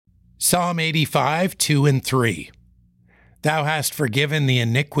Psalm 85, 2 and 3. Thou hast forgiven the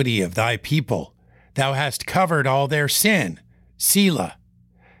iniquity of thy people. Thou hast covered all their sin. Selah.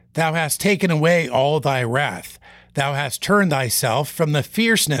 Thou hast taken away all thy wrath. Thou hast turned thyself from the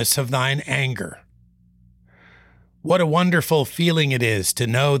fierceness of thine anger. What a wonderful feeling it is to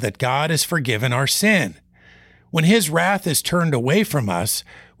know that God has forgiven our sin. When His wrath is turned away from us,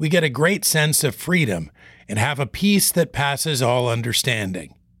 we get a great sense of freedom and have a peace that passes all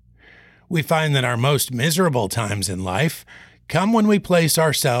understanding. We find that our most miserable times in life come when we place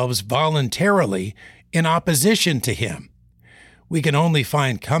ourselves voluntarily in opposition to Him. We can only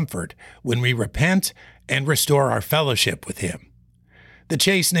find comfort when we repent and restore our fellowship with Him. The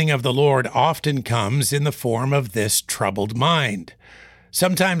chastening of the Lord often comes in the form of this troubled mind.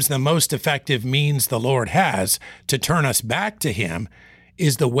 Sometimes the most effective means the Lord has to turn us back to Him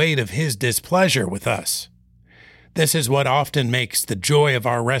is the weight of His displeasure with us. This is what often makes the joy of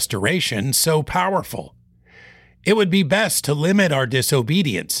our restoration so powerful. It would be best to limit our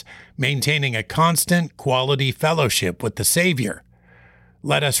disobedience, maintaining a constant quality fellowship with the Savior.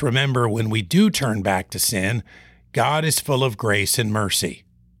 Let us remember when we do turn back to sin, God is full of grace and mercy.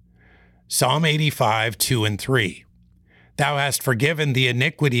 Psalm 85, 2 and 3. Thou hast forgiven the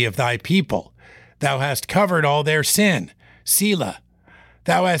iniquity of thy people. Thou hast covered all their sin. Selah.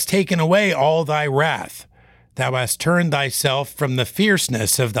 Thou hast taken away all thy wrath. Thou hast turned thyself from the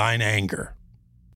fierceness of thine anger.